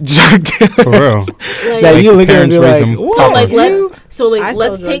 sweet drug dealers. For real. Like, that you look at and parents be raise like, them "What?" so like properly. I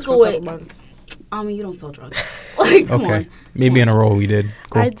let's sold take drugs for a away. couple months. I mean, you don't sell drugs. Like, come Okay. on. Maybe in a row we did.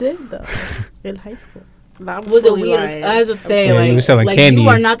 Cool. I did though in high school. Not Was it fully weird? lying. I was just saying, Yeah, you were selling like candy. you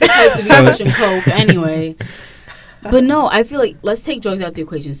are not the type to be Selling- pushing coke anyway. But no, I feel like let's take drugs out the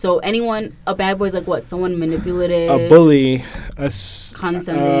equation. So a bad boy is like what? Someone manipulative, a bully,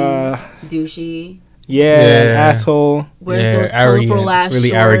 condescending, douchey, yeah, asshole, wears those arrogant, colorful ass really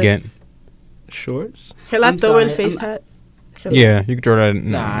shorts. arrogant. shorts. Can I I'm throw in sorry, face I'm- hat? Yeah, you could throw that.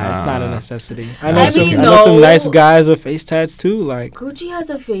 Nah, it's not a necessity. I I know some mean, nice no. guys with face tats too. Like Gucci has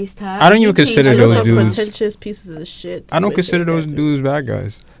a face tat. I don't even You consider change those it. Some dudes- pretentious pieces of shit. I don't with consider face those tattoos. dudes bad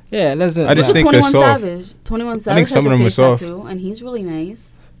guys. yeah, it doesn't. I just Look at think they're 21 soft. Savage. 21 I Savage think has some of a them are face soft. tattoo, and he's really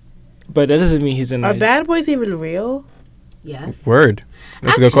nice. but that doesn't mean he's a Are nice bad boys even real? Yes. Word.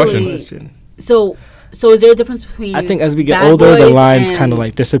 That's a good Actually- question. question. So is there a difference between? I think as we get bad older, the boys lines and- kind of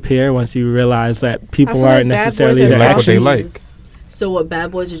like disappear once you realize that I people feel aren't like bad necessarily boys their are like what they actions. like. So what?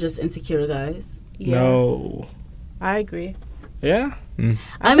 Bad boys are just insecure guys. Yeah, No. I agree. Yeah. I mean,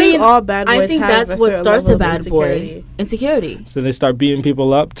 think all bad boys I think have that's a what certain starts a level of bad boy. insecurity. Insecurity. So they start beating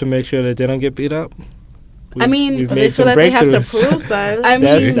people up to make sure that they don't get beat up. I mean, we've But made they feel some like they have to breakthroughs. prove something. I mean,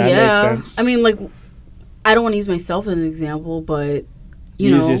 That makes yeah. sense. I mean, like, I don't want to use myself as an example, but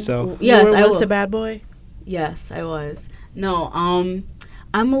you Use know, yourself. Yes, you were I once will. a bad boy. Yes, I was. No,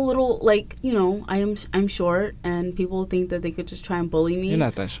 I'm a little like, you know, I'm short, and people think that they could just try and bully me. You're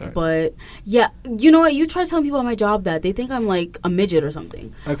not that short. But yeah, you know what? You try telling people at my job that they think I'm like a midget or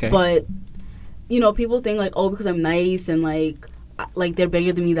something. Okay. But you know, people think like, oh, because I'm nice and like they're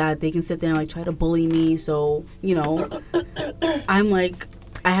bigger than me, that they can sit there and like try to bully me. So you know, I'm like,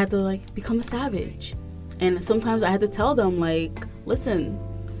 I had to like become a savage, and sometimes I had to tell them like, listen,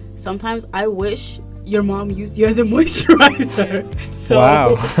 sometimes I wish your mom used you as a moisturizer. So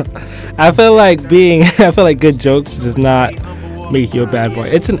Wow. I feel like good jokes does not make you a bad boy.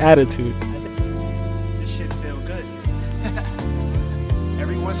 It's an attitude. This shit feel good.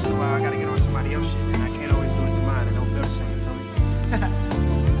 Every once in a while, I gotta get on somebody else's shit, and I can't always do it to mine. It don't feel the same, feel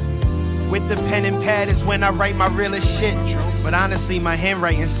me? With the pen and pad is when I write my realest shit. But honestly, my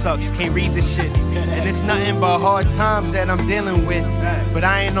handwriting sucks. Can't read the shit. And it's nothing but hard times that I'm dealing with. But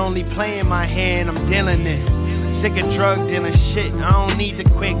I ain't only playing my hand, I'm dealing it. Sick of drug dealing shit, I don't need the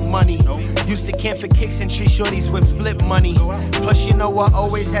quick money. Used to camp for kicks and treat shorties with flip money. Plus, you know, I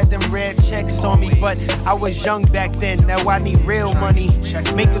always had them red checks on me. But I was young back then, now I need real money.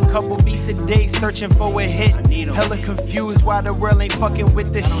 Make a couple beats a day, searching for a hit. Hella confused why the world ain't fucking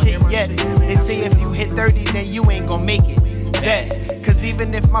with this shit yet. They say if you hit 30, then you ain't gon' make it. Cause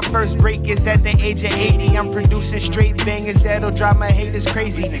even if my first break is at the age of 80, I'm producing straight bangers that'll drive my haters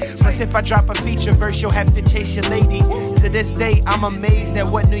crazy. Plus if I drop a feature verse, you'll have to chase your lady. To this day, I'm amazed at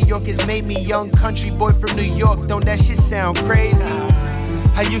what New York has made me. Young country boy from New York, don't that shit sound crazy?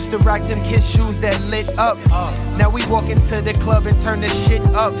 I used to rock them kid shoes that lit up. Now we walk into the club and turn the shit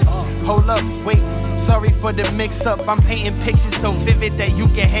up. Hold up, wait, sorry for the mix up. I'm painting pictures so vivid that you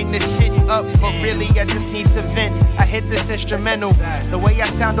can hang this shit up. But really, I just need to vent. I hit this instrumental. The way I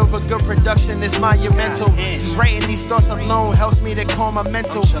sound over good production is monumental. Just writing these thoughts alone helps me to calm my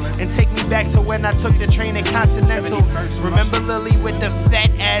mental and take me back to when I took the train at Continental. Remember Lily with the fat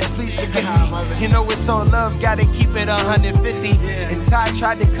ass, please forgive me. You know it's all love, gotta keep it 150. And Ty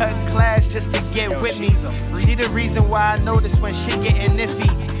tried to cut class just to get with me. She the reason why I notice when shit getting iffy.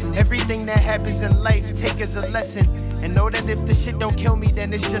 Everything that happens in life, take as a lesson. And know that if the shit don't kill me,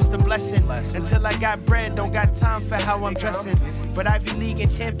 then it's just a blessing. Until I got bread, don't got time for how I'm dressing. But Ivy League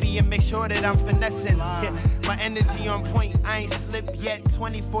and champion, make sure that I'm finessing. Yeah, my energy on point, I ain't slipped yet.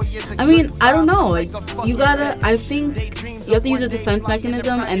 24 years ago. I mean, I don't know. Like, you gotta, I think you have to use a defense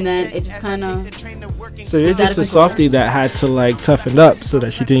mechanism, and then it just kind of. So you're just a softie that had to like toughen up so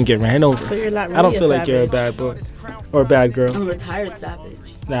that she didn't get ran over. So you're not really I don't feel like savage. you're a bad boy or a bad girl. I'm a retired savage.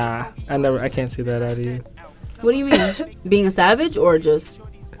 Nah, I can't see that out of you. What do you mean? Being a savage or just?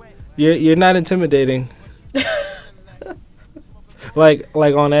 You're not intimidating. like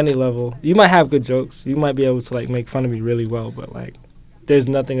on any level. You might have good jokes. You might be able to like make fun of me really well, but like there's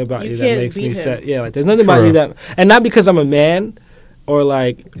nothing about you that can't makes me beat him. sad. Yeah, like there's nothing about you that, and not because I'm a man or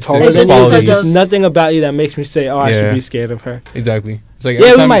like taller It's than just you. because There's just of- nothing about you that makes me say, "Oh, I should Yeah. be scared of her." Exactly. It's like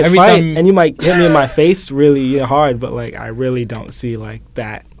Yeah, we might every fight, time, and you might hit me in my face really hard, but like I really don't see like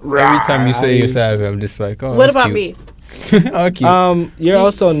that. every time you say you're savage, I'm just like, oh. What that's about cute. me? Oh, cute. You're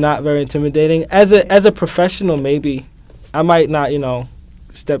also not very intimidating. As a professional, maybe I might not,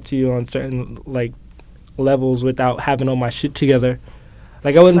 step to you on certain like levels without having all my shit together.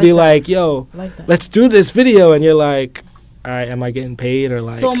 Like I wouldn't Like be that. like, "Yo, Like that. let's do this video," and you're like, "All right, am I getting paid or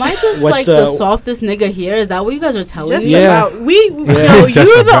like?" So am I just what's like the softest nigga here? Is that what you guys are telling Just me? Yeah. about yo, Just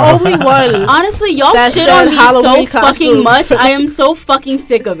you're the about. only one. Honestly, y'all That shit said on me Halloween so fucking costume. much. I am so fucking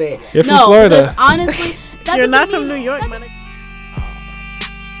sick of it. You're from no, Florida. because honestly, that You're doesn't not mean- from New York, man.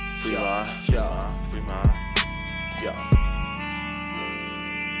 Free mind, yeah, free mind,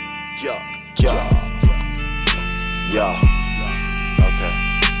 yeah, okay.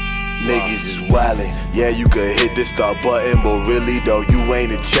 Niggas is wildin', yeah, you could hit the start button, but really though, you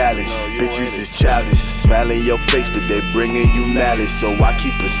ain't a challenge. Bitches is childish, smiling your face, but they bringing you malice. So I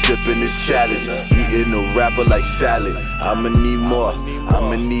keep a sippin' the chalice, eating a rapper like salad. I'ma need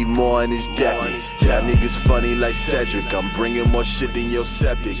more and it's definitely. Y'all niggas funny like Cedric, I'm bringing more shit than your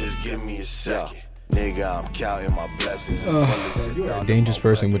septic. Just give me a second. Nigga, I'm counting my blessings. You're a dangerous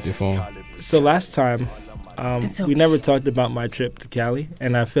person with your phone. So last time, It's we okay. never talked about my trip to Cali,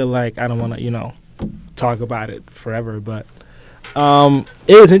 and I feel like I don't want to, talk about it forever. But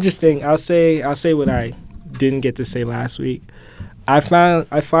it was interesting. I'll say what I didn't get to say last week. I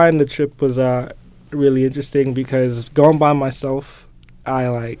find the trip was really interesting because going by myself, I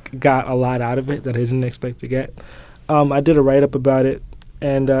like got a lot out of it that I didn't expect to get. I did a write up about it,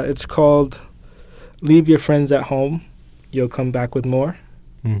 and it's called "Leave Your Friends at Home, You'll Come Back with More."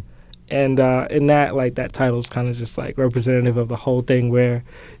 Mm. And in that, like, that title's kind of just, like, representative of the whole thing where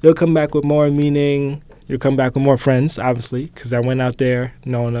you'll come back with more, meaning you'll come back with more friends, obviously, because I went out there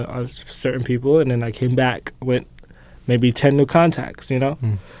knowing certain people, and then I came back with maybe 10 new contacts,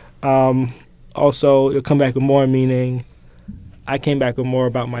 Also, you'll come back with more, meaning I came back with more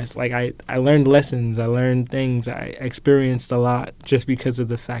about I learned lessons, I learned things, I experienced a lot just because of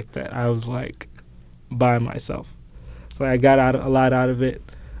the fact that I was, like, by myself. So I got a lot out of it.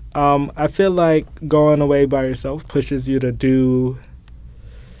 I feel like going away by yourself pushes you to do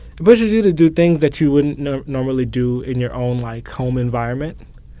things that you wouldn't normally do in your own like home environment.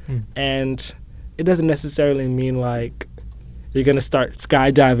 And it doesn't necessarily mean like you're gonna start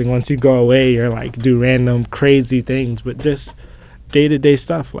skydiving once you go away or like do random crazy things, but just day-to-day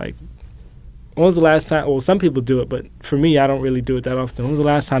stuff. Like, when was the last time? Well, some people do it, but for me, I don't really do it that often. When was the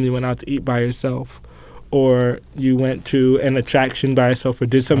last time you went out to eat by yourself? Or you went to an attraction by yourself or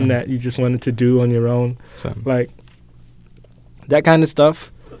did something that you just wanted to do on your own. Like, that kind of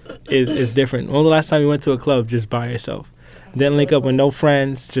stuff is different. When was the last time you went to a club just by yourself? Didn't link up with no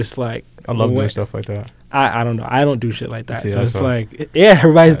friends, just like... I love doing stuff like that. I don't know. I don't do shit like that. See, So that's it's why- like, yeah,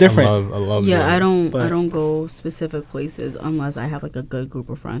 everybody's different. I love Yeah, that. I But- don't go specific places unless I have like a good group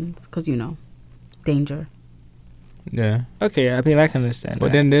of friends, cause danger. Yeah. Okay, I mean, I can understand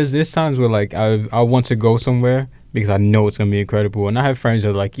But that. then there's times where like I want to go somewhere because I know it's gonna be incredible, and I have friends that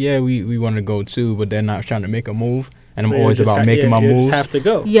are like, yeah, we want to go too, but they're not trying to make a move, and So I'm you always just about making my you moves. just have to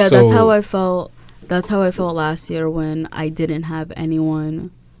go. Yeah, that's So- how I felt. That's how I felt last year when I didn't have anyone.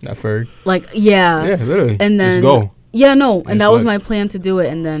 That Ferg. Like, yeah. Yeah, literally. And then just go. Yeah, no, and It's that was like- my plan to do it,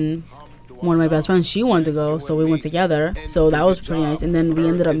 and then one of my best friends, she wanted to go, so we went together. So that was pretty nice, and then we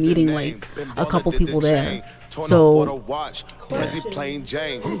ended up meeting like a couple people there. So Crazy plain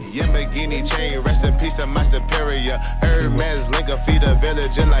Jane, Yamagini chain, rest in peace to my superior. Hermes Linker feed a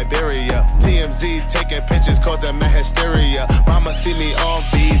village in Liberia. TMZ taking pictures causing my hysteria. Mama see me on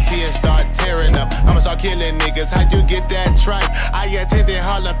BT and start tearing up. I'ma start killing niggas, how you get that tripe? I attended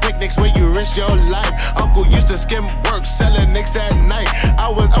Harlem picnics where you risk your life. Uncle used to skim work, selling nicks at night. I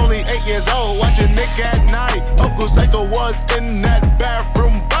was only 8 years old, watching Nick at night. Uncle Psycho was in that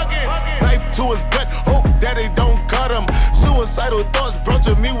bathroom bucket.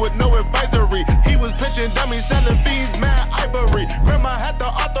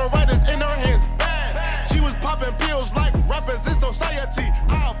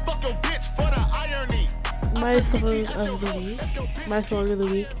 My song of the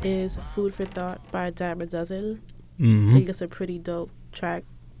week is Food for Thought by Diamond Dozen. I think it's a pretty dope track.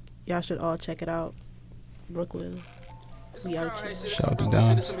 Y'all should all check it out. Brooklyn. We out here. Shout out to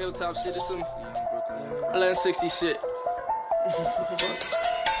Don. Some hilltop shit, some 1160 shit.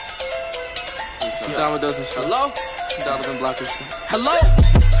 Diamond Dozen. Hello? Donovan Blockers. Hello?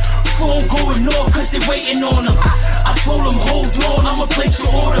 Phone going off cause they waiting on them. I told them hold on, I'ma place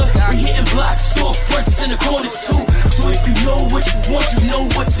your order. We hitting blocks, store fronts in the corners too. So if you know what you want, you know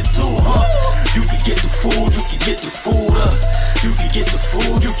what to do, huh? You can get the food, you can get the food, you can get the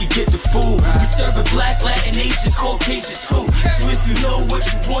food, you can get the food. We serving black, Latin, Asians, Caucasians too. So if you know what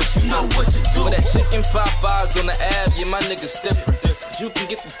you want, you know what to do. For that chicken Popeyes on the ab, yeah, my niggas different. You can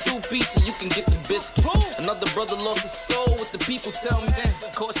get the 2-piece or you can get the biscuit. Another brother lost his soul, what the people tell me.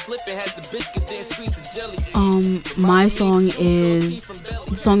 Caught slipping, had the biscuit, then squeezed the jelly. My song is,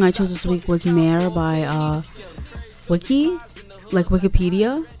 the song I chose this week was Mare by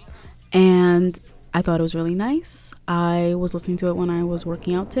Wikipedia, and I thought it was really nice. I was listening to it when I was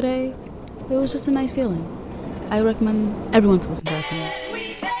working out today. It was just a nice feeling. I recommend everyone to listen to that song.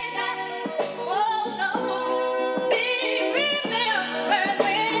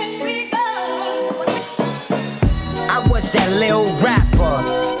 That little rapper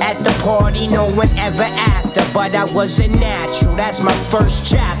at the party no one ever after, but I was a natural, that's my first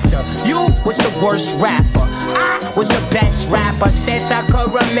chapter. You was the worst rapper, I was the best rapper since I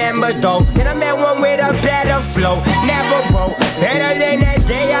could remember though. And I met one with a better flow, never wrote better than that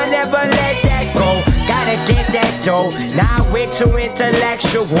day, I never let that go. Gotta get that dough, now I went too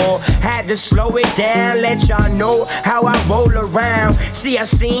intellectual. Had to slow it down, let y'all know how I roll around. See, I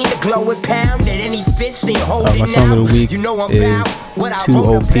seen the glowing pound, and any fits ain't holding my song of the week you know is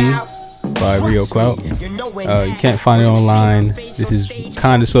 2OP by Rio Clout. You can't find it online. This is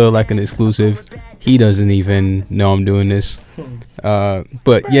kind of sort of like an exclusive. He doesn't even know I'm doing this.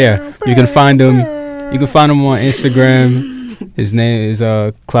 But yeah, you can find him. You can find him on Instagram. His name is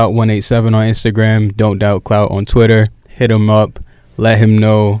Clout187 on Instagram. Don't Doubt Clout on Twitter. Hit him up. Let him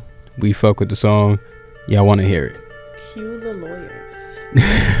know we fuck with the song. Y'all want to hear it. Cue the lawyers.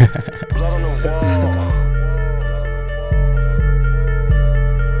 Blood on the wall.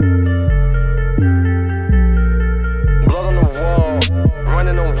 Blood on the wall.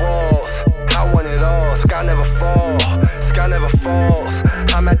 Running on walls. I want it all. Sky never falls. Sky never falls.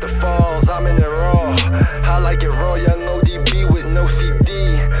 I'm at the falls. I'm in it raw. I like it raw. Young ODB with no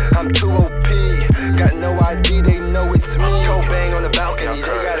CD. I'm too OP. Got no ID. They know it's me. Go bang on the balcony.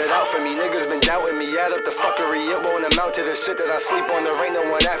 They got it out for me. Niggas been doubting me. Add up the fuckery. It won't amount to the shit that I sleep on. There ain't no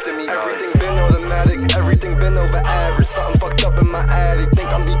one after me. Everything been automatic. Everything been over average. Something fucked up in my attic. Think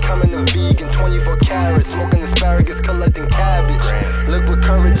I'm becoming a vegan. 24 carats. Smoking asparagus. Collecting cabbage. Look with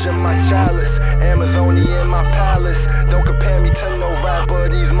courage in my chalice. Amazonian in my palace. Don't compare me to no rapper.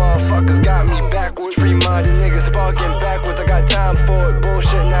 These motherfuckers got me backwards. Free-minded niggas sparking backwards. I got time for it.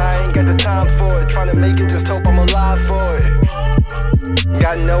 Bullshit, now I ain't got the time for it. Trying to make it, just hope I'm alive for it.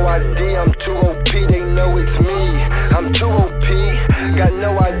 Got no ID, I'm too OP, they know it's me. I'm too OP, got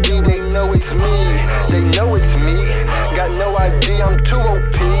no ID, they know it's me. They know it's me. Got no ID, I'm too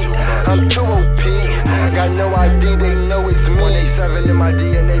OP. I'm too OP, got no ID, they know it's me. 187 in my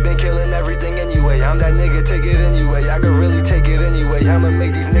DNA, been killing everything anyway. I'm that nigga, take it anyway. I could really take it anyway. I'ma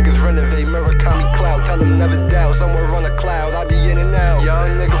make these niggas renovate. Murakami Cloud, tell them never doubt. Somewhere on a cloud, I be in and out.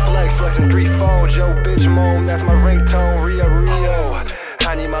 Young nigga flex, flexing 3 phones. Yo, bitch moan, that's my ringtone. Rio.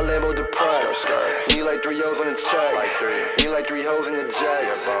 I need my Lambo depressed. Need like 3 O's on the check. Need like 3 hoes in the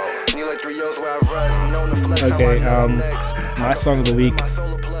jacks. Need like 3 O's where I rest. Known to flex. Okay, my song of the week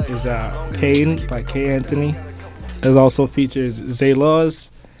is Pain by K. Anthony. It also features Zay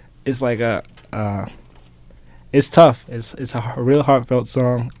Laws. It's like it's tough. It's a real heartfelt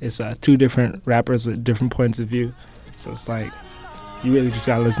song. It's 2 different rappers with different points of view. So it's like, you really just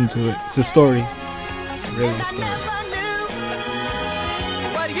gotta listen to it. It's a story. It's really a story.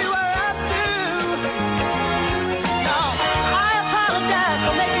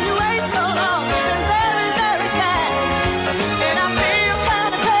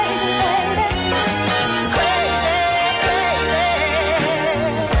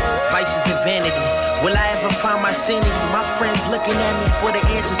 Sanity. My friends looking at me for the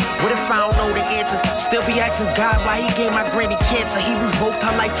answers. What if I don't know the answers? Still be asking God why he gave my granny cancer. He revoked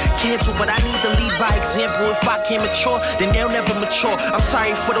her life, canceled, but I need to lead by example. If I can't mature, then they'll never mature. I'm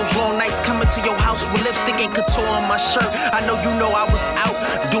sorry for those long nights coming to your house with lipstick and couture on my shirt. I know you know I was out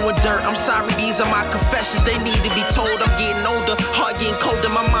doing dirt. I'm sorry, these are my confessions. They need to be told. I'm getting older, heart getting colder.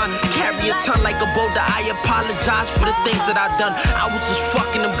 My mind carry a ton like a boulder. I apologize for the things that I done. I was just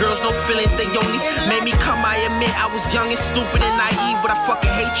fucking them girls, no feelings. They only made me come my admit I was young and stupid and naive, but I fucking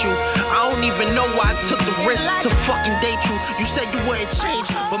hate you. I don't even know why I took the risk to fucking date you. You said you wouldn't change,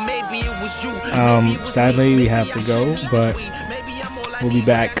 but maybe it was you. Sadly, we have to go, but we'll be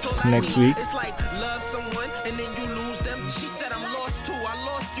back next week.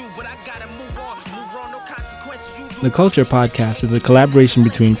 The Culture Podcast is a collaboration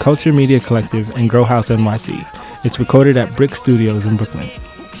between Culture Media Collective and Grow House NYC. It's recorded at Brick Studios in Brooklyn.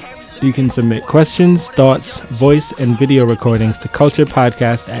 You can submit questions, thoughts, voice, and video recordings to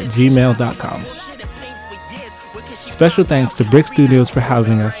culturepodcast@gmail.com. Special thanks to Brick Studios for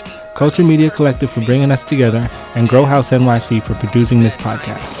housing us, Culture Media Collective for bringing us together, and Grow House NYC for producing this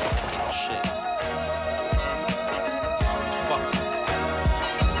podcast.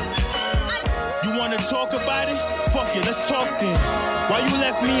 You want to talk about it? Fuck it, let's talk then. Why you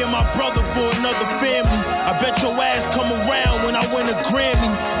left me and my brother for another family? I bet your ass come around when I win a Grammy.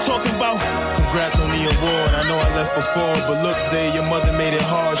 Talking about congrats on the award. I know I left before, but look, Zay, your mother made it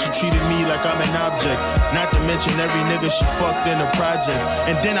hard. She treated me like I'm an object. Not to mention every nigga she fucked in the projects.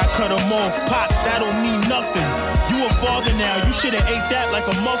 And then I cut them off. Pops, that don't mean nothing. You a father now, you should've ate that like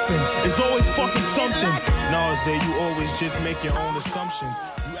a muffin. It's always fucking something. Nah, Zay, you always just make your own assumptions.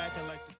 You acting